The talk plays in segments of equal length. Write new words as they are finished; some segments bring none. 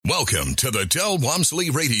Welcome to the Del Walmsley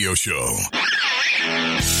Radio Show.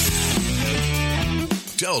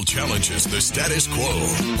 Del challenges the status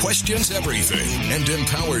quo, questions everything, and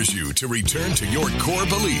empowers you to return to your core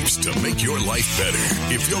beliefs to make your life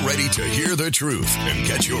better. If you're ready to hear the truth and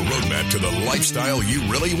get your roadmap to the lifestyle you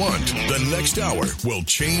really want, the next hour will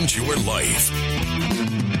change your life.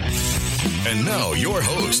 And now, your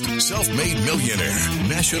host, self-made millionaire,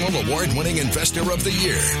 national award-winning investor of the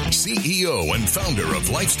year, CEO and founder of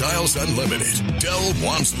Lifestyles Unlimited, Del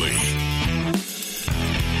Walmsley.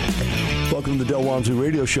 Welcome to the Del Walmsley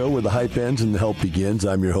Radio Show, where the hype ends and the help begins.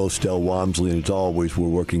 I'm your host, Del Walmsley, and as always, we're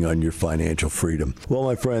working on your financial freedom. Well,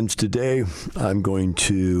 my friends, today I'm going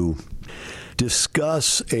to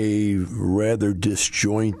discuss a rather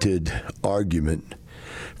disjointed argument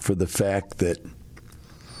for the fact that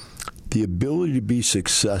the ability to be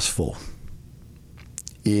successful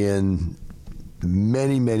in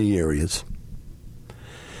many, many areas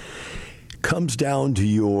comes down to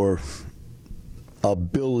your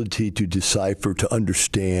ability to decipher, to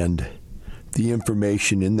understand the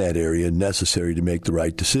information in that area necessary to make the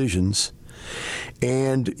right decisions,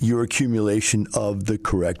 and your accumulation of the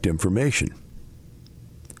correct information.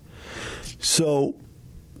 So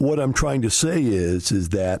what I'm trying to say is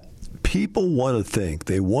that people want to think,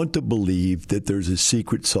 they want to believe that there's a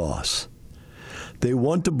secret sauce. They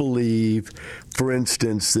want to believe, for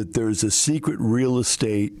instance, that there's a secret real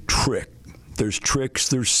estate trick. There's tricks,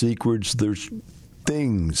 there's secrets, there's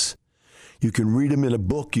things. You can read them in a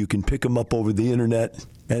book, you can pick them up over the internet,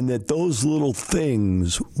 and that those little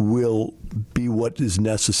things will be what is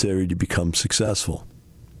necessary to become successful.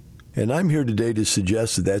 And I'm here today to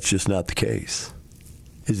suggest that that's just not the case.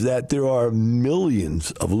 Is that there are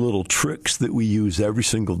millions of little tricks that we use every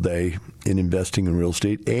single day in investing in real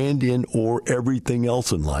estate and in or everything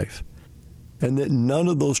else in life. And that none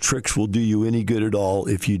of those tricks will do you any good at all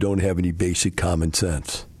if you don't have any basic common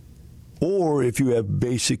sense. Or if you have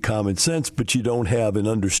basic common sense, but you don't have an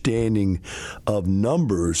understanding of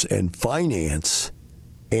numbers and finance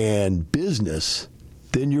and business,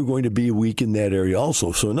 then you're going to be weak in that area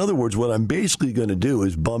also. So in other words, what I'm basically going to do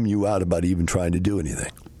is bum you out about even trying to do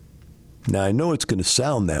anything. Now, I know it's going to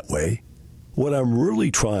sound that way. What I'm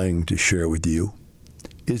really trying to share with you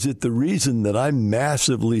is that the reason that I'm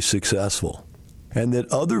massively successful and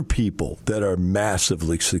that other people that are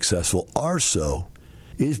massively successful are so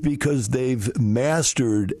is because they've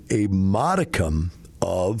mastered a modicum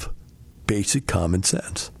of basic common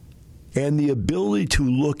sense. And the ability to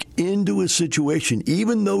look into a situation,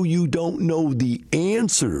 even though you don't know the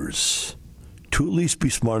answers, to at least be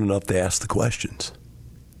smart enough to ask the questions.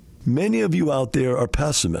 Many of you out there are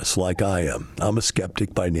pessimists like I am. I'm a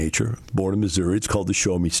skeptic by nature. Born in Missouri, it's called the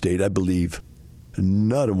Show Me State. I believe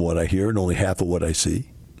none of what I hear and only half of what I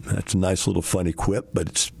see. That's a nice little funny quip, but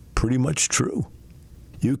it's pretty much true.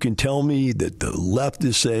 You can tell me that the left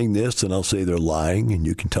is saying this, and I'll say they're lying. And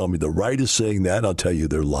you can tell me the right is saying that, I'll tell you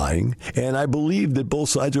they're lying. And I believe that both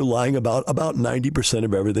sides are lying about 90%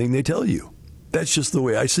 of everything they tell you. That's just the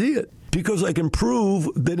way I see it. Because I can prove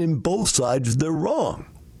that in both sides they're wrong.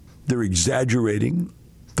 They're exaggerating.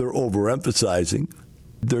 They're overemphasizing.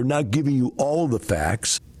 They're not giving you all the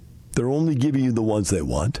facts. They're only giving you the ones they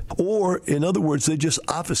want. Or, in other words, they just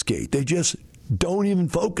obfuscate. They just don't even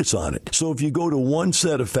focus on it. So if you go to one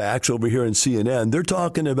set of facts over here in CNN, they're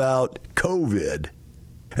talking about COVID.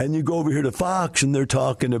 And you go over here to Fox and they're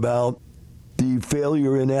talking about the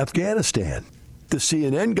failure in Afghanistan. The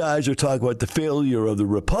CNN guys are talking about the failure of the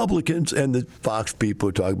Republicans, and the Fox people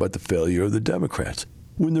are talking about the failure of the Democrats.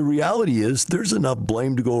 When the reality is there's enough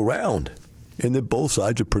blame to go around, and that both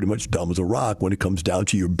sides are pretty much dumb as a rock when it comes down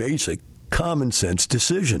to your basic common sense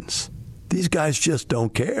decisions. These guys just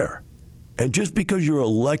don't care. And just because you're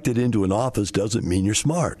elected into an office doesn't mean you're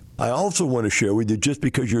smart. I also want to share with you, just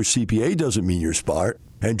because you're a CPA doesn't mean you're smart.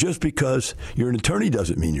 And just because you're an attorney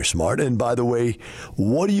doesn't mean you're smart. And by the way,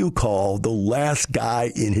 what do you call the last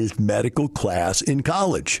guy in his medical class in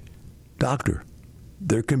college? Doctor.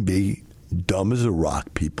 There can be dumb as a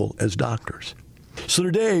rock people as doctors. So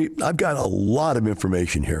today, I've got a lot of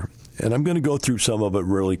information here. And I'm going to go through some of it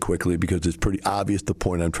really quickly because it's pretty obvious the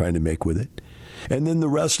point I'm trying to make with it. And then the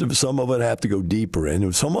rest of it, some of it I have to go deeper in.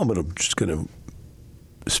 And some of it I'm just going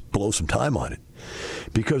to blow some time on it.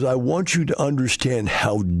 Because I want you to understand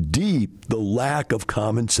how deep the lack of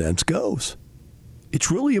common sense goes. It's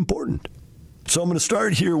really important. So I'm going to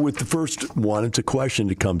start here with the first one. It's a question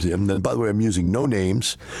that comes in. And by the way, I'm using no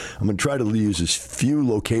names. I'm going to try to use as few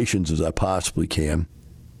locations as I possibly can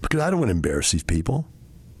because I don't want to embarrass these people.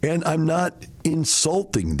 And I'm not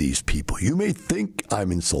insulting these people. You may think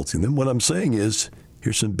I'm insulting them. What I'm saying is,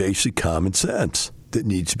 here's some basic common sense. that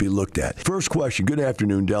needs to be looked at. First question. Good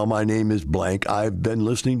afternoon, Del. My name is blank. I've been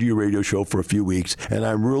listening to your radio show for a few weeks, and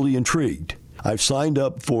I'm really intrigued. I've signed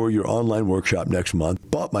up for your online workshop next month,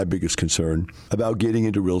 but my biggest concern about getting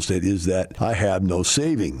into real estate is that I have no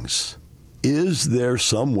savings. Is there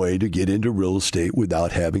some way to get into real estate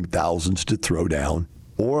without having thousands to throw down?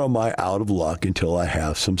 Or am I out of luck until I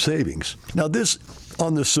have some savings? Now, this,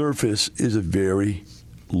 on the surface, is a very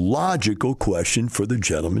logical question for the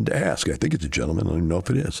gentleman to ask. I think it's a gentleman. I don't even know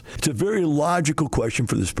if it is. It's a very logical question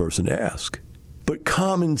for this person to ask. But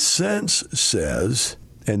common sense says,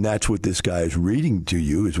 and that's what this guy is reading to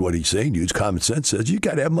you, is what he's saying to you, is common sense says you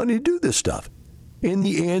got to have money to do this stuff. And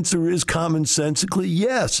the answer is commonsensically,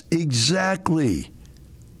 yes, exactly.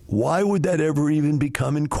 Why would that ever even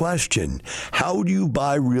become in question? How do you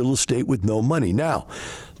buy real estate with no money? Now,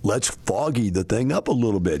 let's foggy the thing up a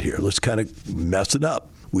little bit here. Let's kind of mess it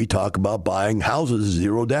up. We talk about buying houses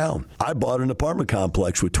zero down. I bought an apartment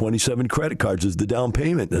complex with 27 credit cards as the down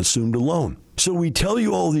payment and assumed a loan. So we tell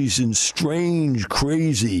you all these strange,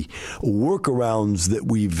 crazy workarounds that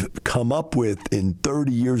we've come up with in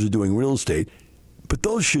 30 years of doing real estate, but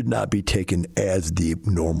those should not be taken as the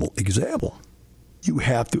normal example. You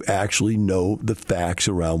have to actually know the facts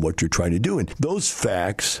around what you're trying to do. And those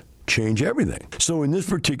facts change everything. So in this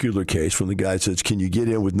particular case, when the guy says, can you get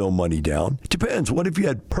in with no money down? It depends. What if you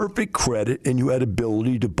had perfect credit and you had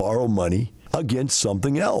ability to borrow money against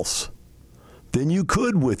something else? Then you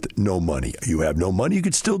could with no money. You have no money, you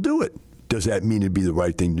could still do it. Does that mean it'd be the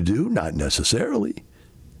right thing to do? Not necessarily.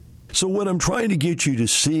 So what I'm trying to get you to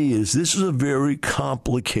see is this is a very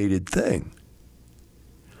complicated thing.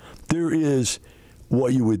 There is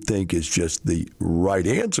what you would think is just the right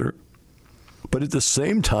answer. But at the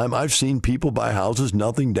same time, I've seen people buy houses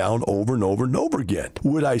nothing down over and over and over again.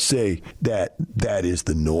 Would I say that that is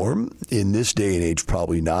the norm? In this day and age,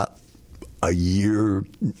 probably not. A year,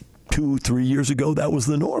 2-3 years ago, that was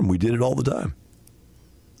the norm. We did it all the time.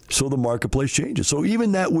 So the marketplace changes. So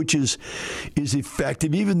even that which is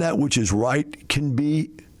effective, even that which is right, can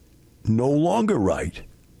be no longer right.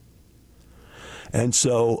 And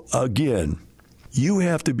so, again, you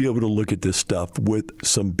have to be able to look at this stuff with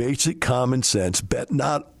some basic common sense, but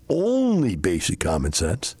not only basic common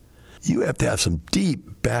sense. You have to have some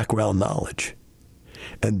deep background knowledge.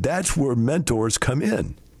 And that's where mentors come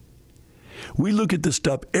in. We look at this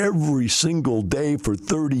stuff every single day for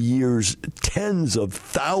 30 years, tens of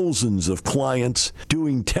thousands of clients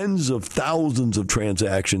doing tens of thousands of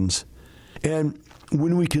transactions. And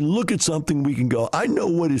when we can look at something, we can go, I know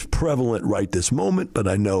what is prevalent right this moment, but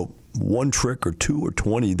I know one trick or 2 or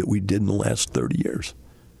 20 that we did in the last 30 years.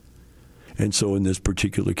 And so in this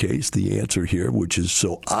particular case, the answer here, which is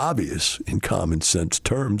so obvious in common sense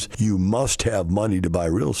terms, you must have money to buy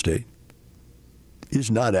real estate, is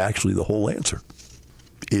not actually the whole answer.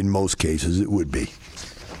 In most cases, it would be.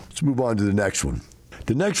 Let's move on to the next one.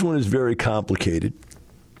 The next one is very complicated,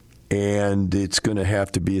 and it's not going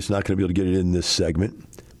to be able to get it in this segment,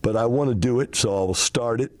 but I want to do it, so I'll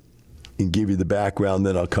start it and give you the background,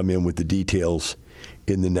 then I'll come in with the details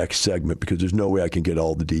in the next segment because there's no way I can get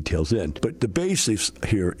all the details in. But the basics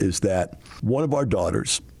here is that one of our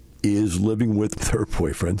daughters is living with her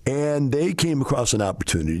boyfriend, and they came across an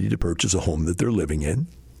opportunity to purchase a home that they're living in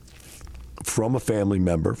from a family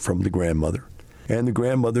member, from the grandmother. And the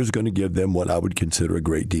grandmother's going to give them what I would consider a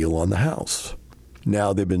great deal on the house.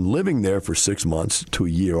 Now, they've been living there for 6 months to a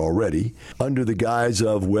year already under the guise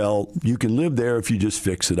of, well, you can live there if you just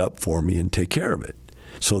fix it up for me and take care of it.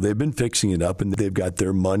 So they've been fixing it up, and they've got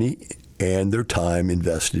their money and their time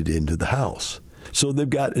invested into the house. So they've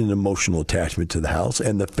got an emotional attachment to the house,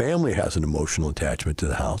 and the family has an emotional attachment to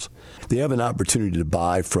the house. They have an opportunity to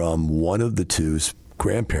buy from one of the two's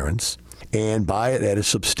grandparents and buy it at a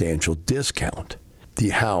substantial discount. The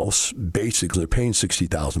house, basically, they're paying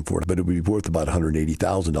 $60,000 for it, but it would be worth about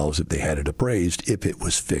 $180,000 if they had it appraised, if it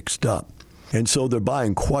was fixed up. And so they're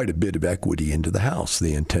buying quite a bit of equity into the house.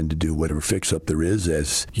 They intend to do whatever fix-up there is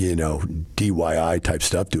as, DIY type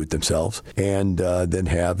stuff, do it themselves, and then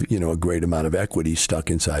have, a great amount of equity stuck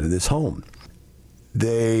inside of this home.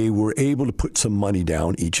 They were able to put some money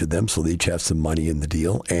down, each of them, so they each have some money in the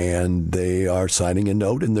deal, and they are signing a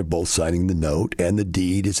note, and they're both signing the note, and the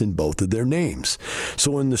deed is in both of their names.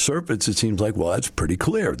 So on the surface, it seems like, well, that's pretty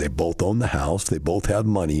clear. They both own the house. They both have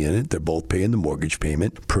money in it. They're both paying the mortgage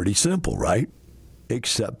payment. Pretty simple, right?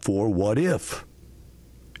 Except for what if?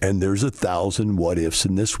 And there's 1,000 what ifs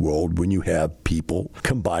in this world when you have people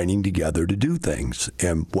combining together to do things.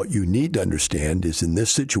 And what you need to understand is in this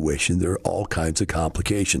situation, there are all kinds of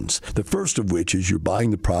complications. The first of which is you're buying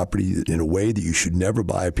the property in a way that you should never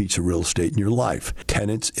buy a piece of real estate in your life.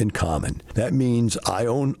 Tenants in common. That means I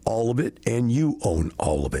own all of it and you own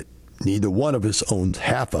all of it. Neither one of us owns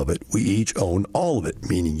half of it. We each own all of it,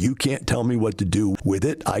 meaning you can't tell me what to do with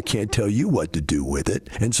it. I can't tell you what to do with it.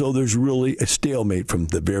 And so there's really a stalemate from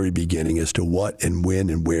the very beginning as to what and when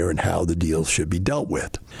and where and how the deals should be dealt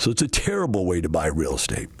with. So it's a terrible way to buy real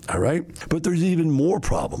estate, all right? But there's even more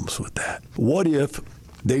problems with that. What if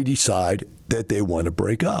they decide that they want to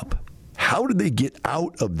break up? How do they get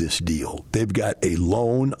out of this deal? They've got a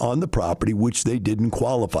loan on the property which they didn't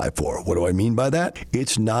qualify for. What do I mean by that?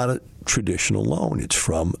 It's not a traditional loan. It's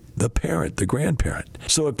from the parent, the grandparent.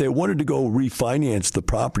 So if they wanted to go refinance the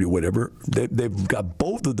property or whatever, they've got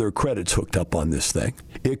both of their credits hooked up on this thing.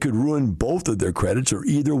 It could ruin both of their credits or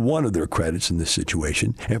either one of their credits in this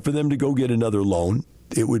situation. And for them to go get another loan,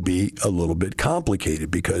 it would be a little bit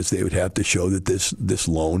complicated because they would have to show that this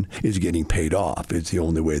loan is getting paid off. It's the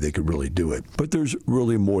only way they could really do it. But there's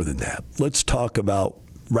really more than that. Let's talk about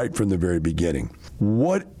right from the very beginning.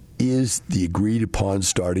 What is the agreed upon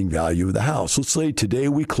starting value of the house? Let's say today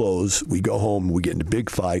we close, we go home, we get in a big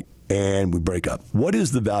fight, and we break up. What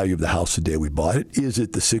is the value of the house the day we bought it? Is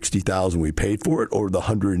it the $60,000 we paid for it or the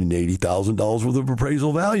 $180,000 worth of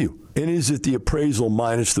appraisal value? And is it the appraisal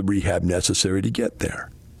minus the rehab necessary to get there?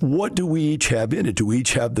 What do we each have in it? Do we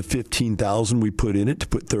each have the $15,000 we put in it to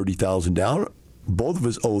put $30,000 down? Both of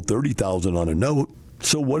us owe $30,000 on a note.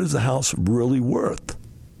 So what is the house really worth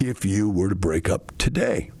if you were to break up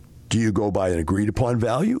today? Do you go by an agreed upon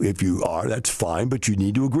value? If you are, that's fine, but you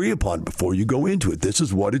need to agree upon it before you go into it. This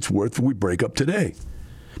is what it's worth if we break up today.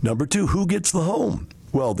 Number two, who gets the home?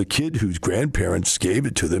 Well, the kid whose grandparents gave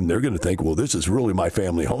it to them, they're going to think, well, this is really my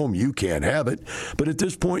family home. You can't have it. But at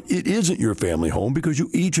this point, it isn't your family home because you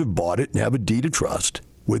each have bought it and have a deed of trust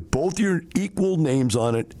with both your equal names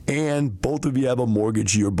on it and both of you have a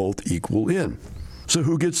mortgage you're both equal in. So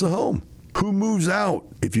who gets the home? Who moves out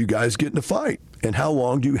if you guys get in a fight? And how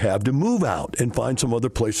long do you have to move out and find some other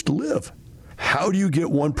place to live? How do you get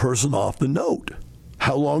one person off the note?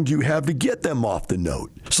 How long do you have to get them off the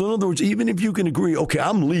note? So in other words, even if you can agree, okay,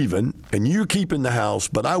 I'm leaving and you're keeping the house,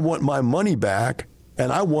 but I want my money back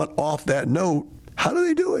and I want off that note, how do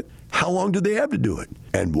they do it? How long do they have to do it?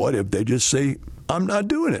 And what if they just say, I'm not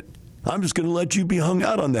doing it. I'm just going to let you be hung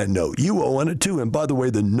out on that note. You owe on it too. And by the way,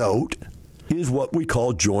 the note is what we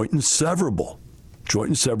call joint and severable. Joint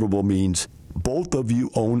and severable means both of you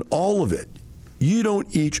own all of it. You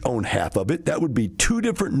don't each own half of it. That would be two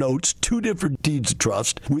different notes, two different deeds of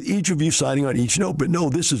trust, with each of you signing on each note. But no,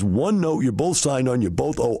 this is one note you're both signed on. You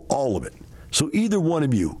both owe all of it. So either one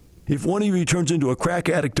of you, if one of you turns into a crack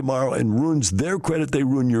addict tomorrow and ruins their credit, they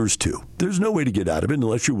ruin yours too. There's no way to get out of it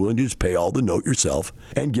unless you're willing to just pay all the note yourself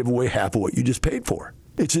and give away half of what you just paid for.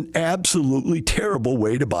 It's an absolutely terrible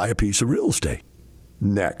way to buy a piece of real estate.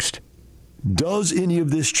 Next. Does any of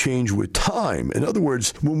this change with time? In other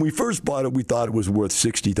words, when we first bought it, we thought it was worth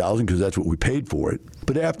 $60,000 because that's what we paid for it.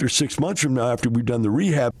 But after 6 months from now, after we've done the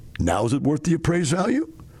rehab, now is it worth the appraised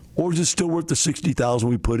value? Or is it still worth the $60,000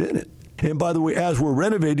 we put in it? And by the way, as we're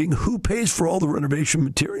renovating, who pays for all the renovation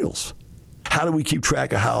materials? How do we keep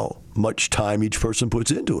track of how much time each person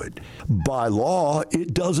puts into it? By law,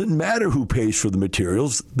 it doesn't matter who pays for the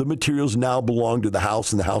materials. The materials now belong to the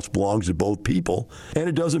house, and the house belongs to both people. And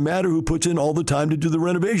it doesn't matter who puts in all the time to do the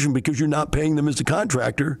renovation because you're not paying them as a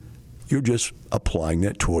contractor. You're just applying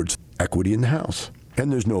that towards equity in the house.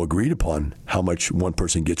 And there's no agreed upon how much one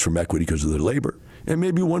person gets from equity because of their labor. And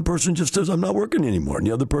maybe one person just says, I'm not working anymore. And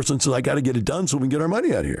the other person says, I got to get it done so we can get our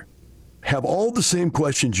money out of here. Have all the same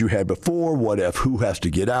questions you had before. What if, who has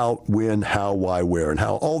to get out, when, how, why, where, and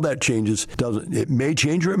how. All that changes. It may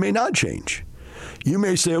change or it may not change. You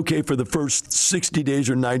may say, okay, for the first 60 days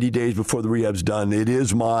or 90 days before the rehab's done, it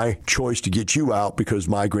is my choice to get you out because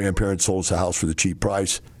my grandparents sold us a house for the cheap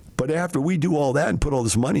price. But after we do all that and put all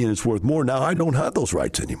this money in, it's worth more. Now I don't have those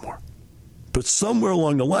rights anymore. But somewhere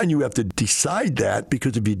along the line, you have to decide that,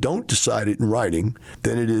 because if you don't decide it in writing,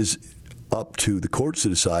 then it is up to the courts to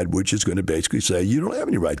decide, which is going to basically say you don't have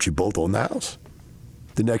any rights. You both own the house.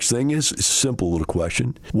 The next thing is a simple little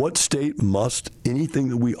question. What state must anything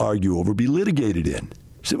that we argue over be litigated in?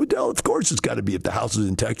 You say, well, Del, of course it's got to be. If the house is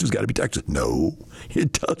in Texas, it's got to be Texas. No,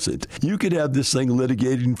 it doesn't. You could have this thing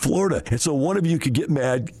litigated in Florida. And so one of you could get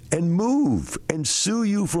mad and move and sue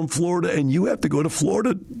you from Florida, and you have to go to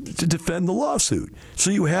Florida to defend the lawsuit.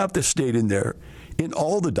 So you have to state in there, in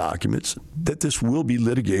all the documents, that this will be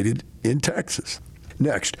litigated in Texas.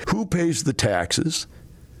 Next, who pays the taxes,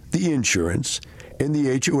 the insurance, and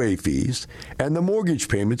the HOA fees, and the mortgage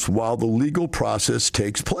payments while the legal process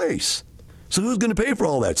takes place? So who's going to pay for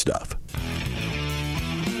all that stuff?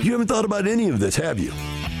 You haven't thought about any of this, have you?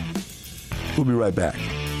 We'll be right back,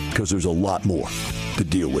 because there's a lot more to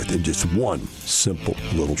deal with in just one simple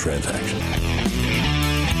little transaction.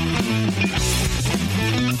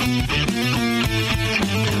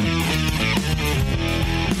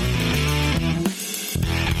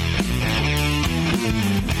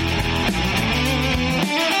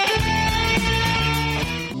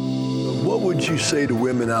 What would you say to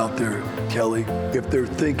women out there, Kelly, if they're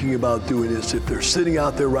thinking about doing this, if they're sitting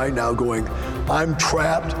out there right now going, I'm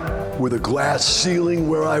trapped with a glass ceiling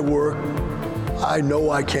where I work, I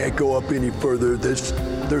know I can't go up any further,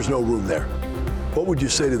 there's no room there. What would you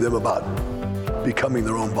say to them about becoming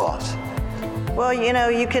their own boss? Well,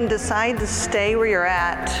 you can decide to stay where you're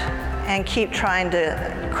at and keep trying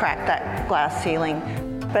to crack that glass ceiling.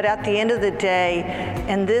 But at the end of the day,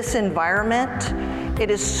 in this environment, it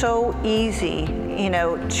is so easy,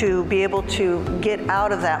 to be able to get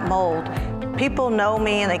out of that mold. People know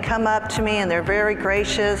me and they come up to me and they're very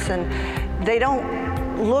gracious, and they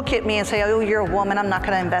don't look at me and say, oh, you're a woman, I'm not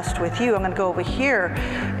going to invest with you, I'm going to go over here.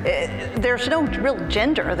 There's no real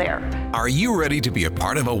gender there. Are you ready to be a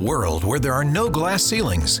part of a world where there are no glass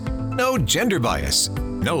ceilings, no gender bias,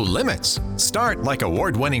 no limits? Start like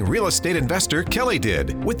award-winning real estate investor Kelly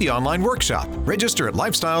did with the online workshop. Register at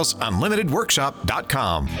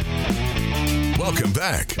lifestylesunlimitedworkshop.com. Welcome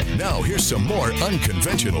back. Now here's some more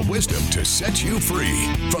unconventional wisdom to set you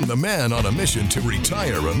free from the man on a mission to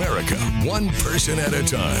retire America, one person at a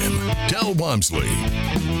time, Del Walmsley.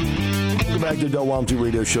 Welcome back to the Del Walmsley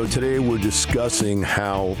Radio Show. Today we're discussing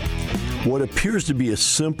how what appears to be a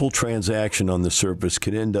simple transaction on the surface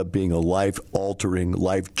can end up being a life-altering,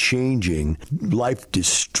 life-changing,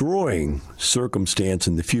 life-destroying circumstance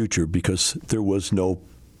in the future because there was no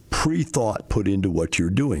pre-thought put into what you're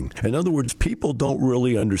doing. In other words, people don't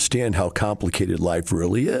really understand how complicated life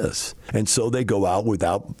really is. And so they go out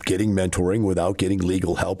without getting mentoring, without getting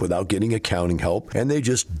legal help, without getting accounting help, and they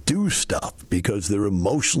just do stuff because they're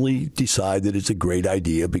emotionally decide that it's a great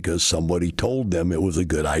idea because somebody told them it was a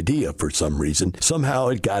good idea for some reason. Somehow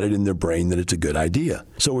it got it in their brain that it's a good idea.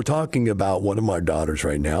 So we're talking about one of my daughters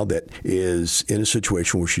right now that is in a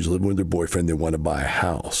situation where she's living with her boyfriend. They want to buy a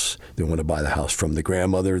house. They want to buy the house from the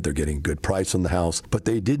grandmother. They're getting a good price on the house, but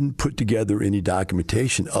they didn't put together any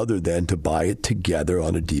documentation other than to buy it together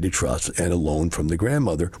on a deed of trust and a loan from the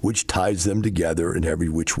grandmother, which ties them together in every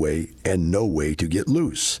which way and no way to get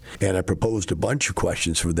loose. And I proposed a bunch of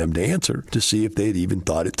questions for them to answer to see if they'd even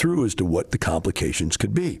thought it through as to what the complications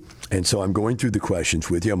could be. And so I'm going through the questions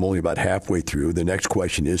with you. I'm only about halfway through. The next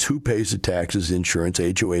question is, who pays the taxes, insurance,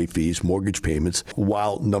 HOA fees, mortgage payments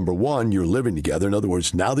while, number one, you're living together? In other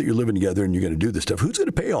words, now that you're living together and you're going to do this stuff, who's going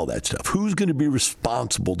to pay all that stuff? Who's going to be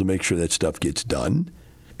responsible to make sure that stuff gets done?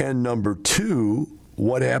 And number two,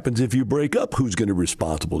 what happens if you break up? Who's going to be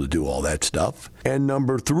responsible to do all that stuff? And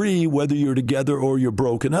number three, whether you're together or you're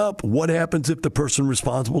broken up, what happens if the person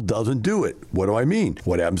responsible doesn't do it? What do I mean?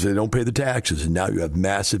 What happens if they don't pay the taxes? And now you have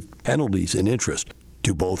massive penalties and interest.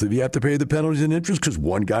 Do both of you have to pay the penalties and interest because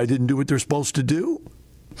one guy didn't do what they're supposed to do?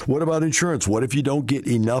 What about insurance? What if you don't get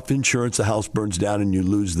enough insurance, the house burns down and you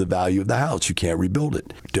lose the value of the house? You can't rebuild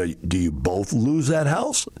it. Do you both lose that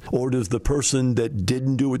house? Or does the person that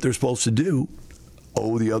didn't do what they're supposed to do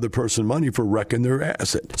owe the other person money for wrecking their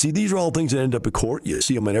asset? See, these are all things that end up in court. You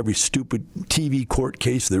see them in every stupid TV court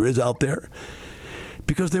case there is out there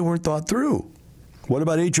because they weren't thought through. What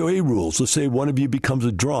about HOA rules? Let's say one of you becomes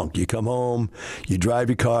a drunk. You come home, you drive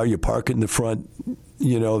your car, you park it in the front,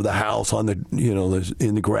 of the house on the,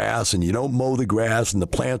 in the grass, and you don't mow the grass, and the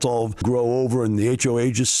plants all grow over, and the HOA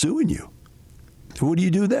just suing you. What do you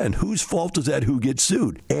do then? Whose fault is that? Who gets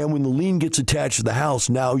sued? And when the lien gets attached to the house,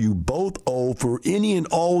 now you both owe for any and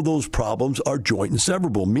all of those problems are joint and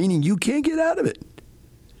severable, meaning you can't get out of it.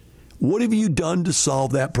 What have you done to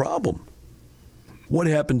solve that problem? What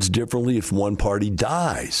happens differently if one party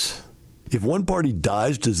dies? If one party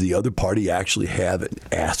dies, does the other party actually have an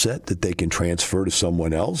asset that they can transfer to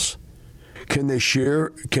someone else? Can they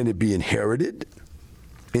share? Can it be inherited?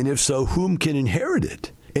 And if so, whom can inherit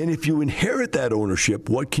it? And if you inherit that ownership,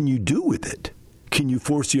 what can you do with it? Can you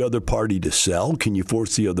force the other party to sell? Can you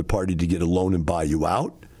force the other party to get a loan and buy you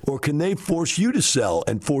out? Or can they force you to sell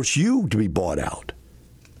and force you to be bought out?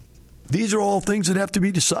 These are all things that have to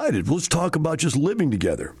be decided. Let's talk about just living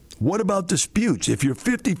together. What about disputes? If you're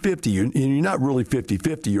 50-50, you're not really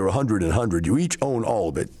 50-50, you're 100-100. You each own all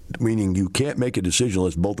of it, meaning you can't make a decision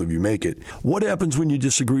unless both of you make it. What happens when you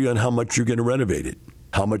disagree on how much you're going to renovate it?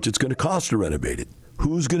 how much it's going to cost to renovate it,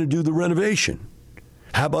 who's going to do the renovation.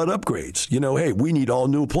 How about upgrades? Hey, we need all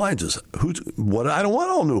new appliances. I don't want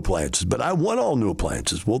all new appliances, but I want all new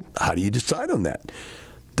appliances. Well, how do you decide on that?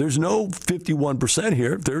 There's no 51%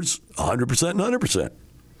 here. There's 100% and 100%.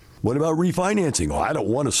 What about refinancing? I don't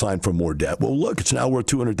want to sign for more debt. Well, look, it's now worth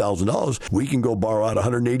 $200,000. We can go borrow out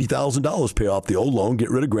 $180,000, pay off the old loan,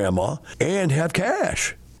 get rid of grandma, and have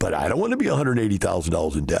cash. But I don't want to be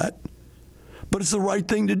 $180,000 in debt. But it's the right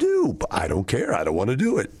thing to do. But I don't care. I don't want to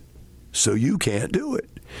do it. So you can't do it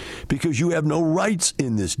because you have no rights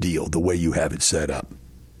in this deal the way you have it set up.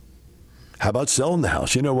 How about selling the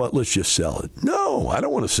house? You know what? Let's just sell it. No, I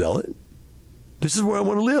don't want to sell it. This is where I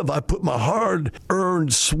want to live. I put my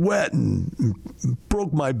hard-earned sweat and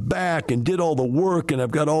broke my back and did all the work, and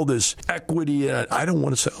I've got all this equity, and I don't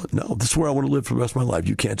want to sell it. No, this is where I want to live for the rest of my life.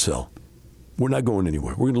 You can't sell. We're not going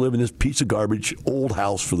anywhere. We're going to live in this piece of garbage old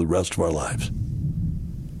house for the rest of our lives.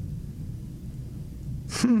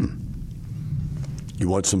 You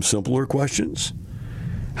want some simpler questions?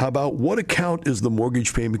 How about what account is the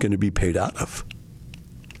mortgage payment going to be paid out of?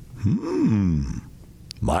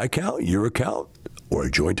 My account, your account, or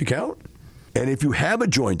a joint account? And if you have a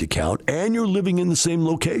joint account and you're living in the same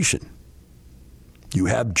location, you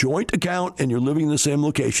have joint account and you're living in the same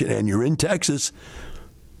location and you're in Texas,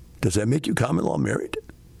 does that make you common law married?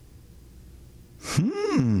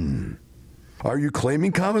 Are you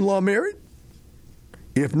claiming common law married?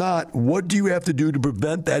 If not, what do you have to do to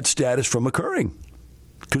prevent that status from occurring?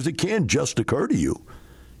 Because it can just occur to you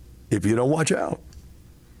if you don't watch out.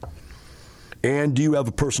 And do you have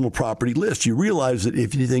a personal property list? You realize that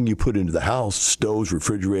if anything you put into the house, stoves,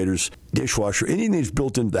 refrigerators, dishwasher, anything that's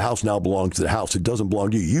built into the house now belongs to the house. It doesn't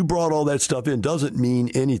belong to you. You brought all that stuff in. Doesn't mean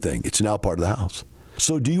anything. It's now part of the house.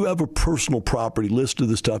 So do you have a personal property list of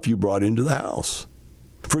the stuff you brought into the house?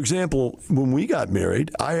 For example, when we got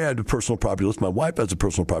married, I had a personal property list. My wife has a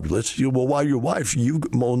personal property list. Well, why your wife? You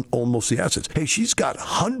own most of the assets. Hey, she's got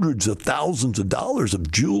hundreds of thousands of dollars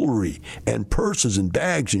of jewelry and purses and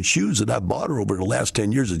bags and shoes that I've bought her over the last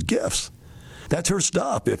 10 years as gifts. That's her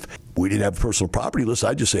stuff. If we didn't have a personal property list,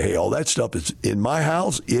 I'd just say, hey, all that stuff is in my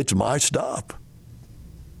house. It's my stuff.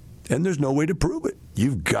 And there's no way to prove it.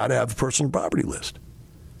 You've got to have a personal property list.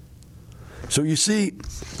 So you see,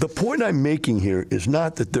 the point I'm making here is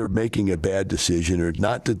not that they're making a bad decision or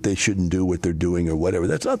not that they shouldn't do what they're doing or whatever.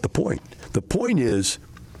 That's not the point. The point is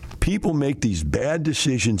people make these bad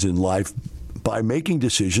decisions in life by making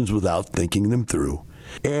decisions without thinking them through.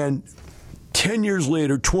 And 10 years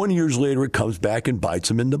later, 20 years later, it comes back and bites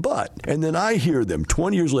them in the butt. And then I hear them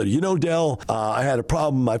 20 years later, Del, I had a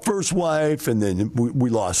problem with my first wife, and then we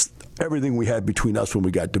lost everything we had between us when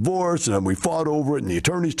we got divorced, and then we fought over it, and the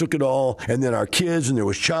attorneys took it all, and then our kids, and there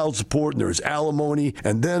was child support, and there was alimony,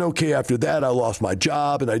 and then, after that, I lost my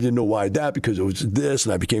job, and I didn't know why that, because it was this,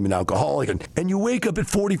 and I became an alcoholic. And you wake up at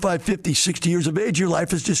 45, 50, 60 years of age, your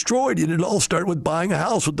life is destroyed, and it all started with buying a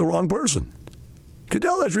house with the wrong person.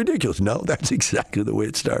 Cadell, that's ridiculous. No, that's exactly the way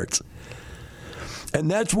it starts. And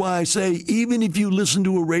that's why I say, even if you listen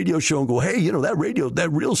to a radio show and go, hey, that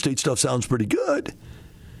real estate stuff sounds pretty good.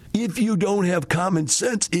 If you don't have common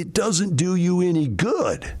sense, it doesn't do you any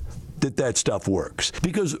good that stuff works.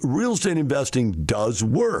 Because real estate investing does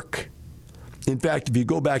work. In fact, if you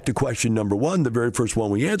go back to question number one, the very first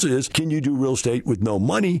one we answered is, can you do real estate with no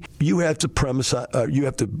money? You have to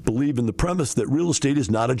believe in the premise that real estate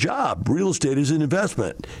is not a job. Real estate is an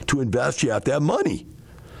investment. To invest, you have to have money.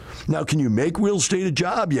 Now, can you make real estate a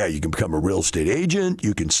job? Yeah, you can become a real estate agent.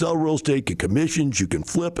 You can sell real estate, get commissions. You can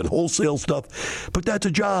flip and wholesale stuff. But that's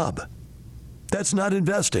a job. That's not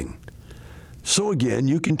investing. So again,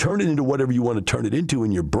 you can turn it into whatever you want to turn it into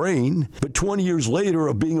in your brain, but 20 years later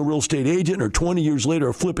of being a real estate agent or 20 years later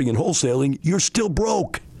of flipping and wholesaling, you're still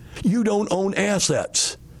broke. You don't own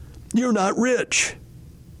assets. You're not rich.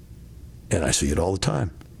 And I see it all the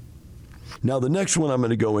time. Now, the next one I'm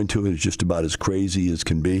going to go into is just about as crazy as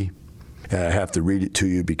can be. And I have to read it to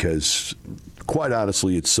you because, quite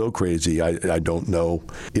honestly, it's so crazy, I don't know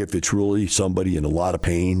if it's really somebody in a lot of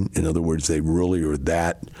pain. In other words, they really are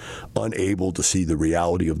that unable to see the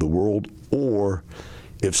reality of the world, or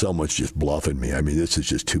if someone's just bluffing me. I mean, this is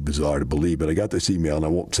just too bizarre to believe. But I got this email, and I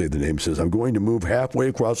won't say the name. It says, I'm going to move halfway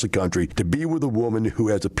across the country to be with a woman who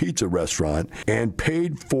has a pizza restaurant and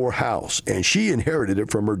paid for a house, and she inherited it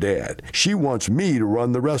from her dad. She wants me to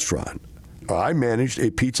run the restaurant. I managed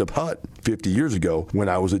a Pizza Hut 50 years ago when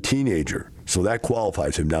I was a teenager. So that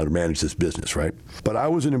qualifies him now to manage this business, right? But I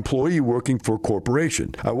was an employee working for a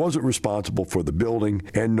corporation. I wasn't responsible for the building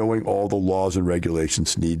and knowing all the laws and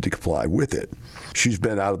regulations needed to comply with it. She's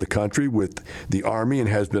been out of the country with the Army and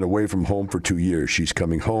has been away from home for 2 years. She's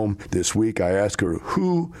coming home this week. I asked her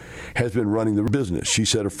who has been running the business. She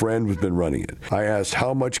said a friend has been running it. I asked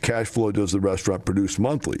how much cash flow does the restaurant produce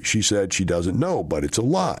monthly. She said she doesn't know, but it's a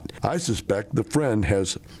lot. I suspect the friend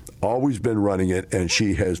has always been running it, and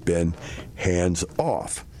she has been hands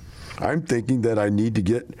off. I'm thinking that I need to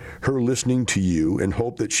get her listening to you and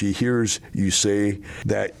hope that she hears you say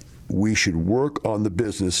that we should work on the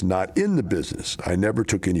business, not in the business. I never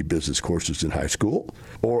took any business courses in high school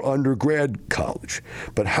or undergrad college.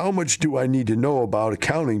 But how much do I need to know about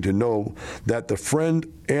accounting to know that the friend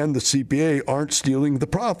and the CPA aren't stealing the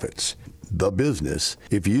profits, the business,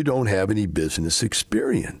 if you don't have any business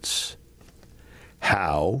experience?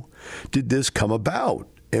 How did this come about?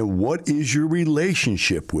 And what is your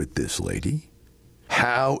relationship with this lady?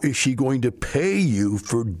 How is she going to pay you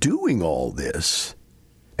for doing all this?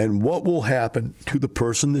 And what will happen to the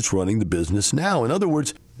person that's running the business now? In other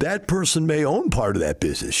words, that person may own part of that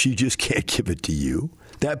business. She just can't give it to you.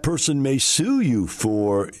 That person may sue you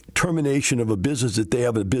for termination of a business that they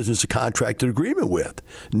have a business contracted agreement with.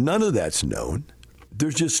 None of that's known.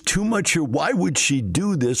 There's just too much here. Why would she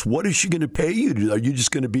do this? What is she going to pay you to do? Are you just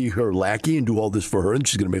going to be her lackey and do all this for her and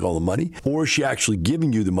she's going to make all the money? Or is she actually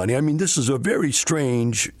giving you the money? I mean, this is a very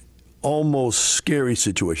strange, almost scary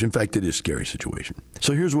situation. In fact, it is a scary situation.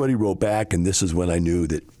 So here's what he wrote back, and this is when I knew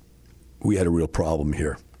that we had a real problem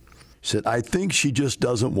here. He said, I think she just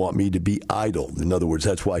doesn't want me to be idle. In other words,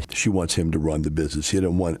 that's why she wants him to run the business. She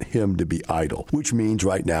doesn't want him to be idle, which means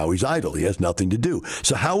right now he's idle. He has nothing to do.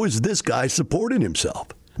 So how is this guy supporting himself?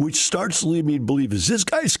 Which starts to lead me to believe, is this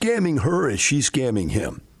guy scamming her or is she scamming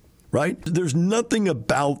him? Right? There's nothing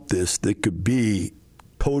about this that could be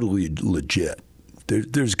totally legit.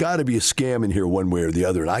 There's got to be a scam in here one way or the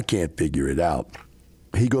other, and I can't figure it out.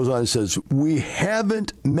 He goes on and says, we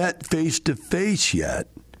haven't met face-to-face yet,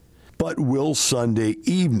 but will Sunday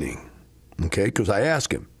evening. Okay, because I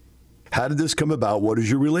asked him, how did this come about? What is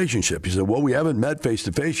your relationship? He said, well, we haven't met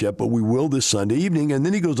face-to-face yet, but we will this Sunday evening. And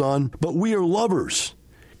then he goes on, but we are lovers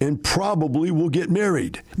and probably will get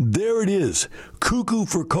married. There it is. Cuckoo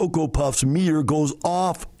for Cocoa Puffs meter goes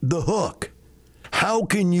off the hook. How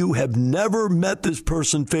can you have never met this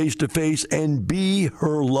person face-to-face and be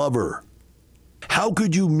her lover? How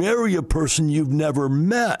could you marry a person you've never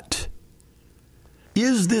met?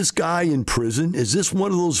 Is this guy in prison? Is this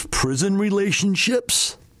one of those prison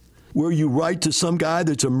relationships where you write to some guy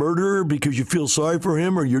that's a murderer because you feel sorry for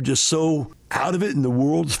him, or you're just so out of it in the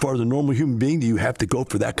world as far as a normal human being that you have to go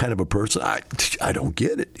for that kind of a person? I don't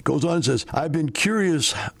get it. It goes on and says, I've been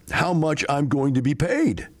curious how much I'm going to be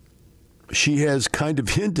paid. She has kind of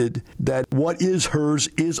hinted that what is hers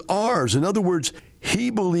is ours. In other words, he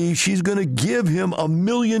believes she's going to give him $1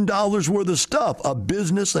 million worth of stuff, a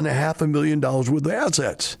business and $500,000 worth of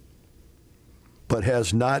assets, but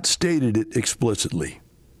has not stated it explicitly.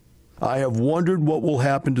 I have wondered what will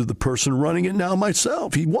happen to the person running it now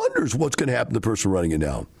myself. He wonders what's going to happen to the person running it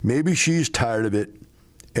now. Maybe she's tired of it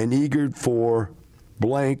and eager for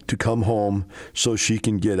blank to come home so she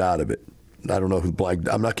can get out of it. I don't know who blank.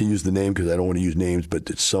 I'm not going to use the name because I don't want to use names, but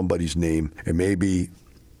it's somebody's name. And maybe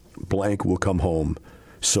blank will come home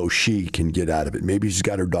so she can get out of it. Maybe she's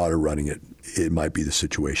got her daughter running it. It might be the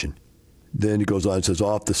situation. Then he goes on and says,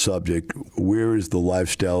 off the subject, where is the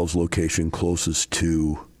Lifestyles location closest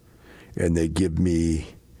to? And they give me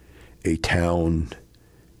a town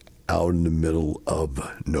out in the middle of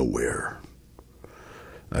nowhere.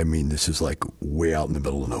 I mean, this is like way out in the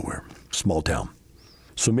middle of nowhere. Small town.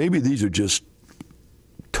 So maybe these are just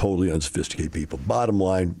totally unsophisticated people. Bottom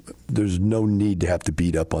line, there's no need to have to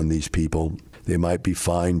beat up on these people. They might be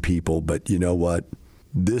fine people, but you know what?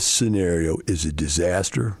 This scenario is a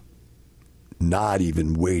disaster, not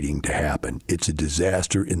even waiting to happen. It's a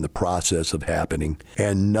disaster in the process of happening,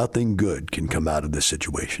 and nothing good can come out of this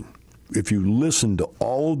situation. If you listen to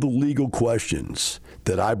all of the legal questions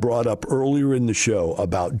that I brought up earlier in the show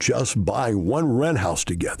about just buying one rent house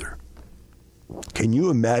together, can you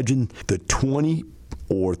imagine the 20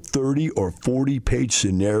 or 30 or 40-page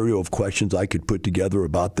scenario of questions I could put together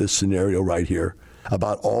about this scenario right here?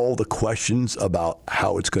 About all the questions about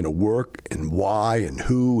how it's going to work and why and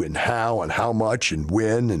who and how much and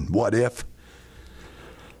when and what if.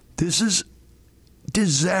 This is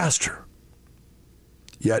disaster.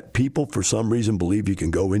 Yet people, for some reason, believe you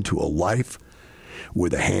can go into a life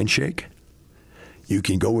with a handshake. You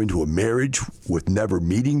can go into a marriage with never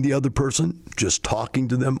meeting the other person, just talking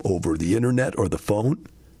to them over the internet or the phone.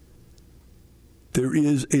 There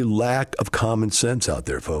is a lack of common sense out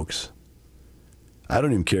there, folks. I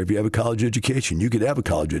don't even care if you have a college education. You could have a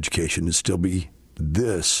college education and still be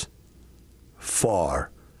this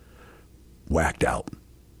far whacked out.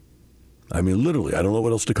 I mean, literally, I don't know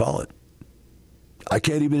what else to call it. I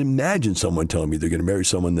can't even imagine someone telling me they're going to marry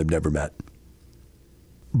someone they've never met.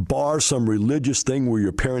 Bar some religious thing where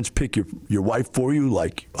your parents pick your wife for you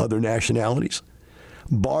like other nationalities.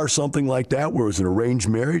 Bar something like that where it's an arranged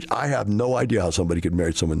marriage. I have no idea how somebody could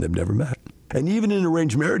marry someone they've never met. And even in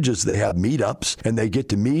arranged marriages, they have meetups and they get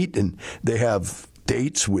to meet and they have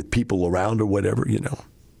dates with people around or whatever, you know.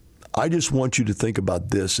 I just want you to think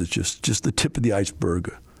about this as just the tip of the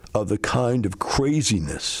iceberg of the kind of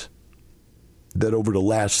craziness that over the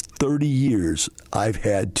last 30 years I've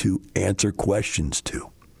had to answer questions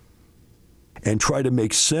to and try to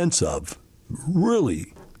make sense of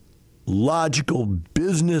really logical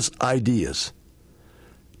business ideas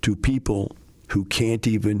to people who can't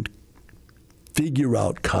even figure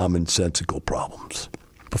out commonsensical problems.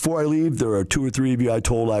 Before I leave, there are 2 or 3 of you I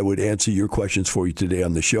told I would answer your questions for you today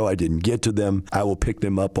on the show. I didn't get to them. I will pick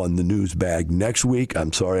them up on the news bag next week.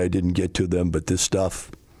 I'm sorry I didn't get to them, but this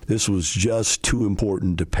was just too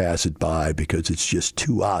important to pass it by because it's just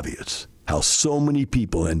too obvious how so many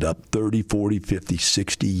people end up 30, 40, 50,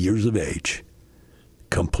 60 years of age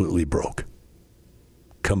completely broke,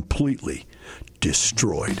 completely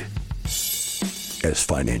destroyed as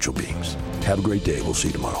financial beings. Have a great day. We'll see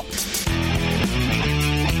you tomorrow.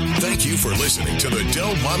 Thank you for listening to the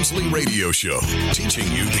Del Walmsley Radio Show, teaching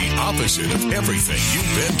you the opposite of everything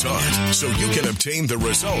you've been taught so you can obtain the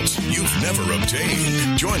results you've never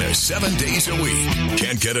obtained. Join us 7 days a week.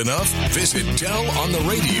 Can't get enough? Visit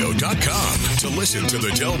DelOnTheRadio.com to listen to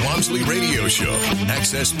the Del Walmsley Radio Show,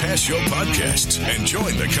 access past show podcasts, and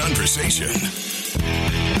join the conversation.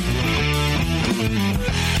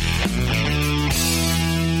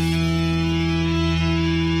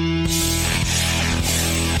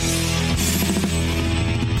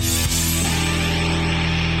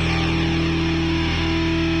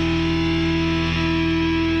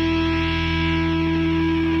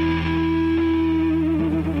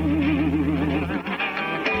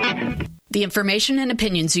 The information and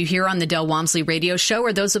opinions you hear on the Del Walmsley Radio Show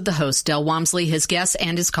are those of the host, Del Walmsley, his guests,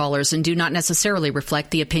 and his callers, and do not necessarily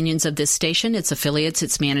reflect the opinions of this station, its affiliates,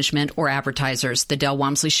 its management, or advertisers. The Del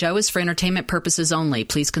Walmsley Show is for entertainment purposes only.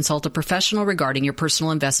 Please consult a professional regarding your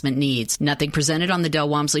personal investment needs. Nothing presented on the Del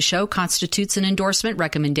Walmsley Show constitutes an endorsement,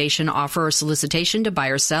 recommendation, offer, or solicitation to buy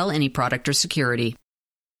or sell any product or security.